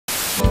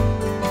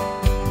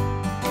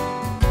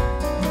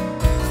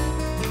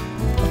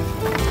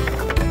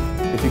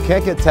you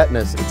can't get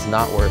tetanus, it's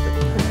not worth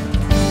it.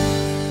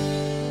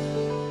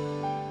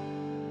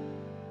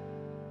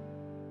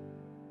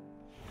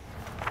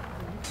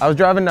 I was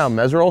driving down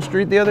Meserole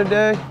Street the other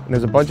day, and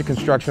there's a bunch of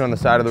construction on the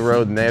side of the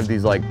road, and they have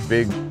these like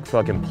big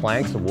fucking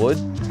planks of wood.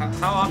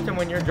 How often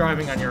when you're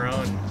driving on your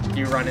own do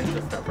you run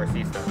into stuff or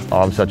see stuff?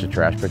 Oh, I'm such a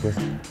trash picker.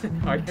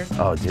 Are you?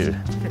 Oh, dude.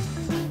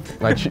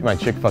 My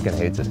chick fucking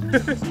hates it.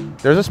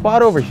 There's a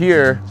spot over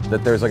here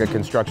that there's like a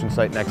construction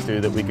site next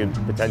to that we could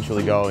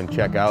potentially go and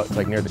check out. It's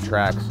like near the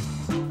tracks.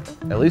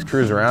 At least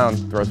cruise around,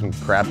 throw some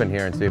crap in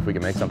here and see if we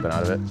can make something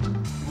out of it.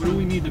 What do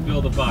we need to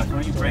build a box? Why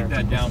don't you break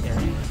that down for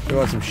me? We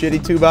want some shitty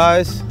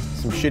 2x,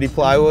 some shitty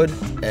plywood,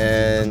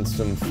 and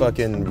some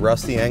fucking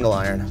rusty angle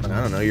iron.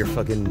 I don't know, your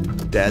fucking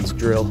dad's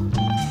drill.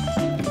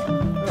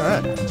 All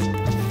right.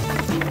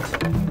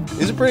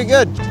 These are pretty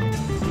good.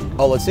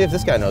 Oh, let's see if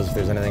this guy knows if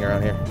there's anything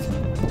around here.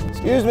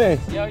 Excuse me.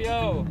 Yo,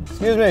 yo.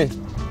 Excuse me.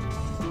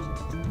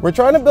 We're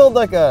trying to build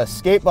like a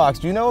skate box.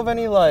 Do you know of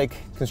any like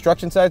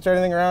construction sites or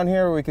anything around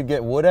here where we could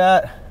get wood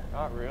at?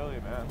 Not really,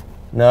 man.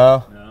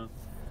 No? No.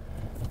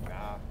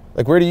 Nah.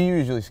 Like where do you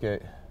usually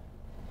skate?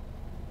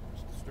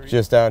 Just the street.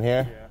 Just down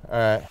here? Yeah. All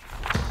right.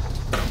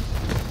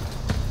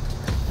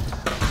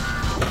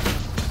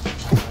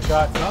 I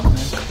got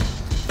something.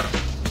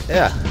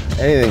 Yeah,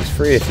 anything's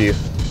free if you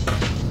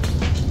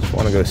just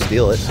want to go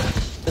steal it.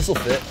 This'll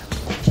fit.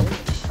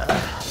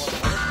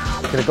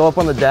 Can it go up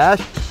on the dash?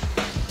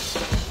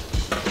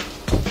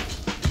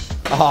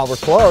 Oh, we're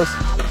close.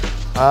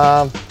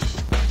 I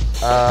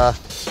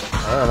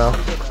don't know.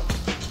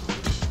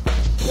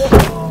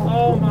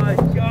 Oh my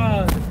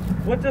God.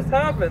 What just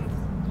happened?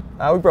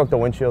 We broke the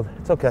windshield.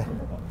 It's okay.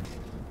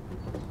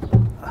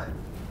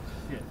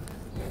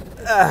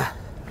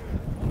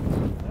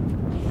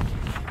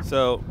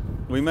 So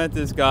we met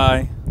this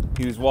guy.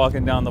 He was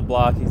walking down the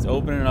block. He's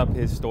opening up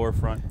his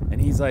storefront, and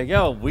he's like,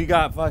 "Yo, we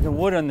got fucking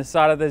wood on the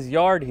side of this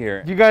yard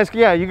here." You guys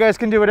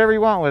can do whatever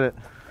you want with it.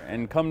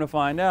 And come to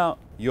find out,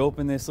 you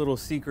open this little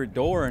secret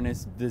door, and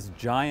it's this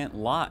giant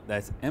lot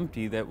that's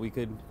empty that we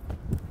could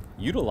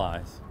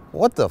utilize.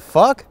 What the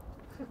fuck?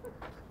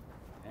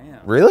 Damn.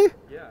 Really?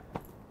 Yeah.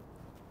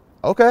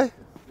 Okay.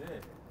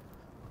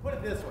 Put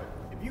it this way,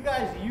 if you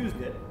guys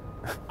used it,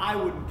 I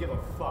wouldn't give a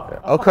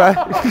fuck. Okay.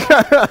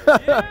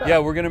 Yeah,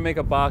 we're gonna make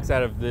a box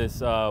out of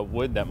this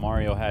wood that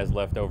Mario has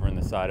left over in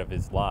the side of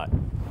his lot.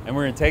 And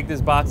we're gonna take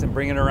this box and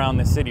bring it around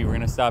the city. We're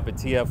gonna stop at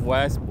TF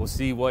West. We'll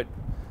see what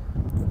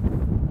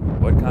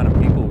kind of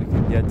people we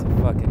can get to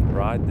fucking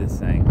ride this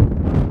thing,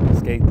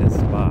 skate this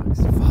box.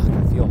 Fuck,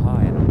 I feel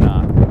high and I'm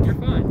not. You're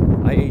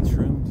fine. I ate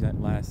shrooms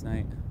last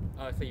night.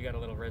 Oh, so you got a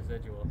little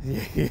residual.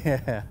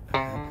 Yeah.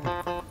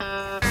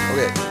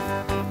 Okay.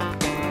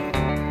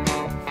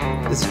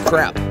 This is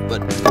crap,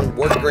 but it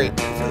worked great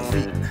for the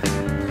feet.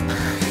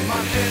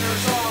 My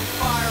dinner's on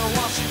fire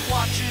while she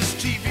watches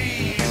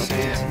TV.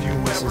 If you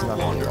ever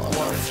wonder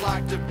what it's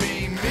like to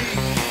be me,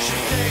 she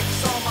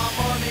takes all my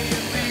money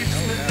and leaves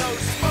me no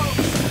smoke.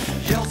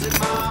 Yells at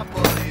my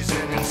buddies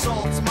and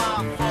insults my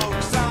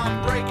folks. I'm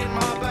breaking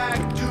my back,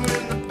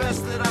 doing the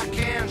best that I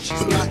can.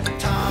 She's got the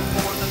time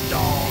for the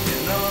dog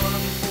and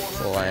none for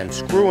her. So I am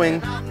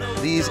screwing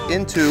these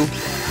into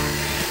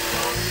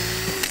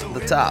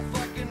the top.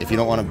 If you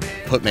don't want to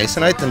put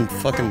masonite, then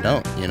fucking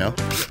don't, you know? You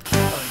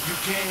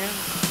can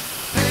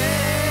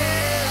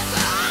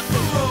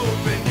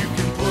and you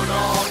can put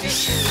all your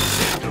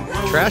shoes in the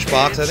road. Trash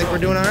box, I think we're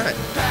doing all right.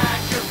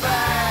 Pack your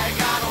bag,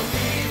 I don't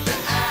need the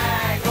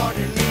ag. On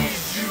your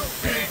knees, you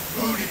big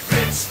booty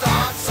bitch,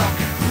 start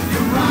sucking.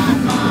 You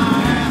ride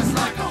my ass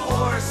like a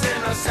horse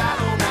in a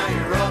saddle. Now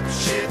you're up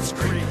shit's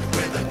creek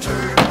with a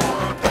turd for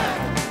a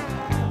pack.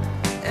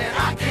 And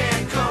I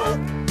can't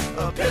cope,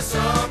 a piss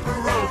up a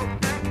rope.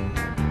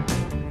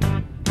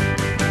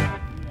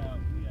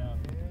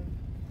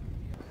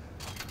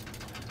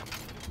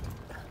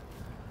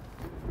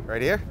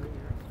 Right here?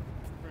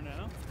 For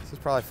now, This is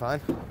probably fine.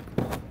 we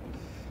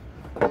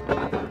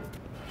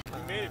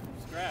made it from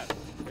scratch.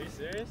 Are you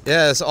serious?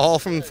 Yeah, it's all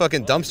from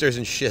fucking dumpsters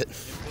and shit.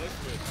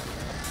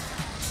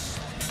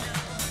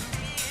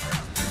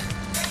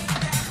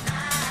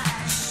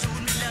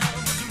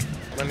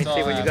 Let me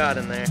see what you got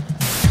in there.